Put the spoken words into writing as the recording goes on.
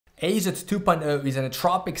Azoth 2.0 is a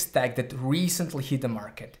nootropic stack that recently hit the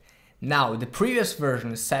market. Now, the previous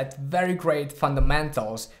version set very great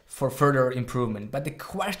fundamentals for further improvement, but the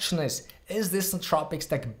question is this nootropic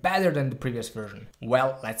stack better than the previous version?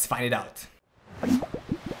 Well, let's find it out.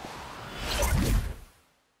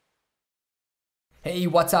 Hey,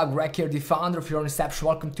 what's up? Greg here, the founder of Your Inception.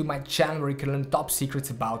 Welcome to my channel where you can learn top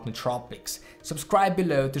secrets about nootropics. Subscribe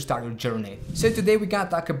below to start your journey. So today we're gonna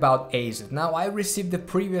talk about Azoth. Now, I received the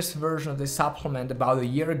previous version of this supplement about a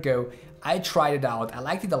year ago. I tried it out. I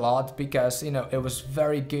liked it a lot because, it was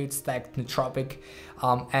very good stacked nootropic,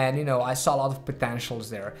 and I saw a lot of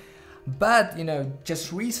potentials there. But,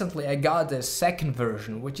 just recently I got the second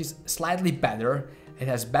version, which is slightly better. It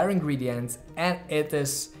has better ingredients and it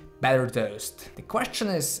is better dosed. The question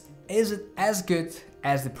is it as good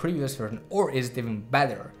as the previous version or is it even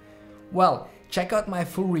better? Well, check out my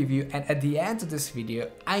full review, and at the end of this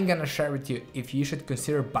video I'm gonna share with you if you should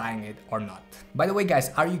consider buying it or not. By the way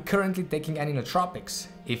guys, are you currently taking any nootropics?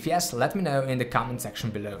 If yes, let me know in the comment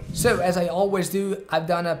section below. So as I always do, I've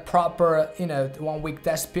done a proper 1 week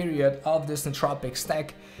test period of this nootropic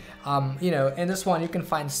stack. In this one you can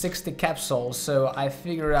find 60 capsules, so I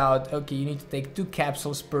figured out, okay, you need to take 2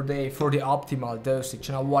 capsules per day for the optimal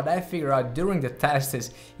dosage. Now what I figured out during the test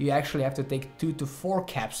is you actually have to take 2 to 4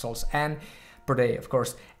 capsules and per day, of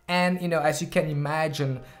course. And as you can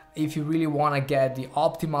imagine, if you really want to get the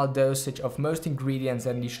optimal dosage of most ingredients,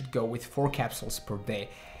 then you should go with 4 capsules per day.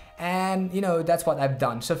 And that's what I've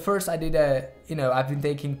done. So first I did I've been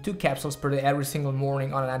taking 2 capsules per day every single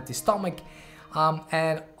morning on an empty stomach.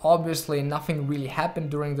 And obviously nothing really happened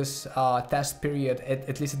during this test period,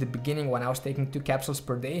 at least at the beginning when I was taking 2 capsules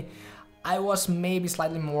per day. I was maybe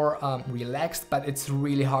slightly more relaxed, but it's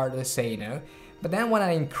really hard to say, But then when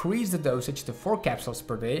I increased the dosage to 4 capsules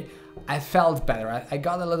per day, I felt better. I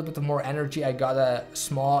got a little bit more energy, I got a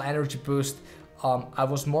small energy boost, I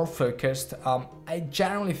was more focused, I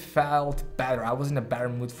generally felt better, I was in a better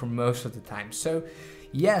mood for most of the time. So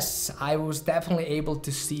yes, I was definitely able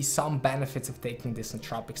to see some benefits of taking this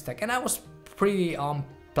nootropic stack, and I was pretty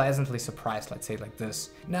pleasantly surprised, let's say it like this.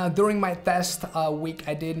 Now, during my test week,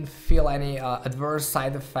 I didn't feel any adverse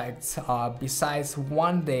side effects besides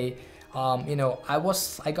one day.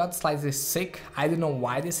 I got slightly sick. I don't know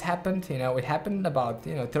why this happened. It happened about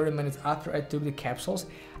 30 minutes after I took the capsules.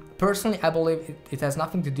 Personally, I believe it has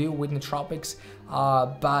nothing to do with nootropics,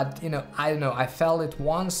 but I don't know, I felt it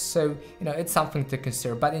once, so it's something to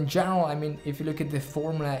consider. But in general, I mean, if you look at the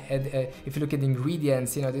formula, if you look at the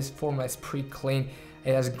ingredients, this formula is pretty clean.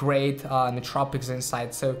 It has great nootropics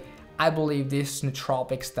inside, so I believe this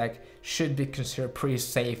nootropic stack should be considered pretty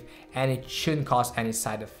safe and it shouldn't cause any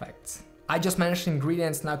side effects. I just mentioned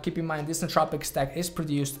ingredients. Now keep in mind, this nootropic stack is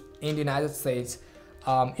produced in the United States.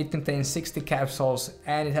 It contains 60 capsules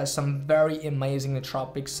and it has some very amazing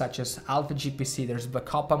nootropics such as alpha GPC, there's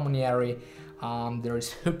Bacopa Monnieri, there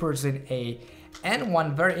is Huperzine A, and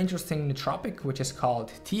one very interesting nootropic which is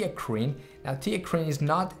called theacrine. Now theacrine is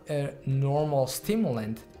not a normal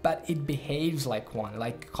stimulant, but it behaves like one,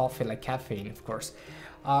 like coffee, like caffeine, of course.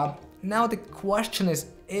 Now the question is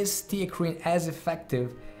theacrine as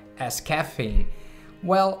effective as caffeine?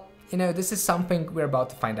 Well, this is something we're about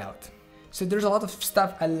to find out. So there's a lot of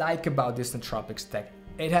stuff I like about this nootropic stack.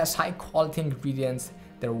 It has high quality ingredients,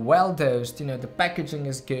 they're well dosed, the packaging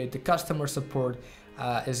is good, the customer support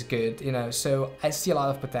is good, so I see a lot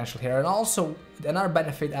of potential here. And also another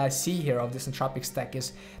benefit I see here of this nootropic stack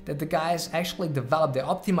is that the guys actually developed the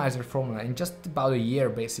optimizer formula in just about a year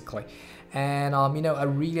basically. And I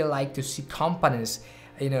really like to see companies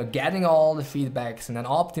getting all the feedbacks and then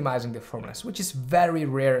optimizing the formulas, which is very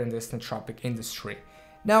rare in this nootropic industry.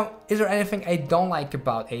 Now, is there anything I don't like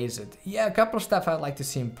about Azoth? Yeah, a couple of stuff I'd like to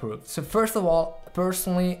see improved. So first of all,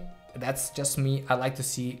 personally, that's just me, I like to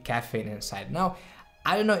see caffeine inside. Now,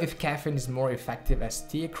 I don't know if caffeine is more effective as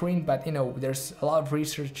theacrine, but there's a lot of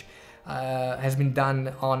research has been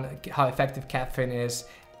done on how effective caffeine is.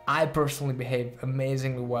 I personally behave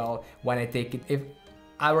amazingly well when I take it. If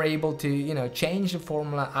I were able to, change the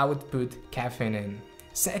formula, I would put caffeine in.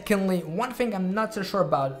 Secondly, one thing I'm not so sure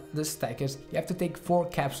about this stack is you have to take 4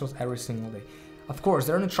 capsules every single day. Of course,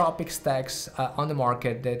 there are nootropic stacks on the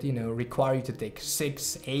market that require you to take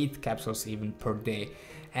 6, 8 capsules even per day,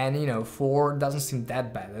 and 4 doesn't seem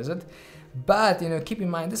that bad, is it? But keep in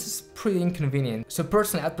mind, this is pretty inconvenient. So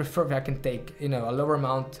personally, I'd prefer if I can take a lower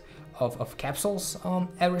amount of capsules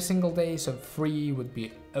every single day. So 3 would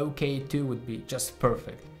be okay, 2 would be just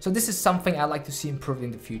perfect. So this is something I'd like to see improved in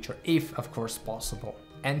the future, if of course possible.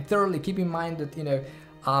 And thirdly, keep in mind that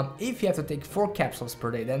If you have to take 4 capsules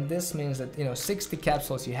per day, then this means that 60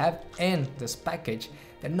 capsules you have in this package,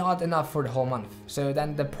 they're not enough for the whole month. So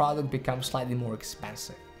then the product becomes slightly more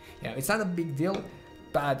expensive. It's not a big deal,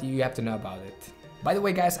 but you have to know about it. By the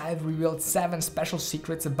way guys, I've revealed 7 special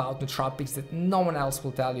secrets about nootropics that no one else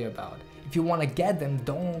will tell you about. If you want to get them,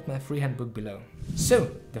 download my free handbook below.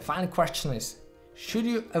 So the final question is, should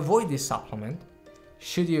you avoid this supplement?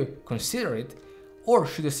 Should you consider it? Or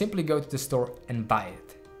should you simply go to the store and buy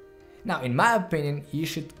it? Now, in my opinion, you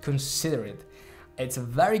should consider it. It's a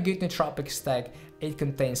very good nootropic stack. It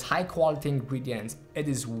contains high quality ingredients. It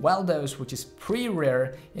is well dosed, which is pretty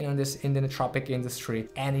rare in the nootropic industry.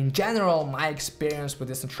 And in general, my experience with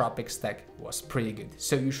this nootropic stack was pretty good.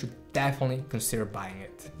 So you should definitely consider buying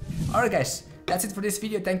it. Alright guys, that's it for this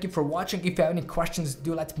video. Thank you for watching. If you have any questions,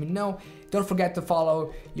 do let me know. Don't forget to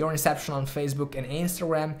follow Your Inception on Facebook and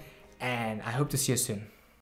Instagram. And I hope to see you soon.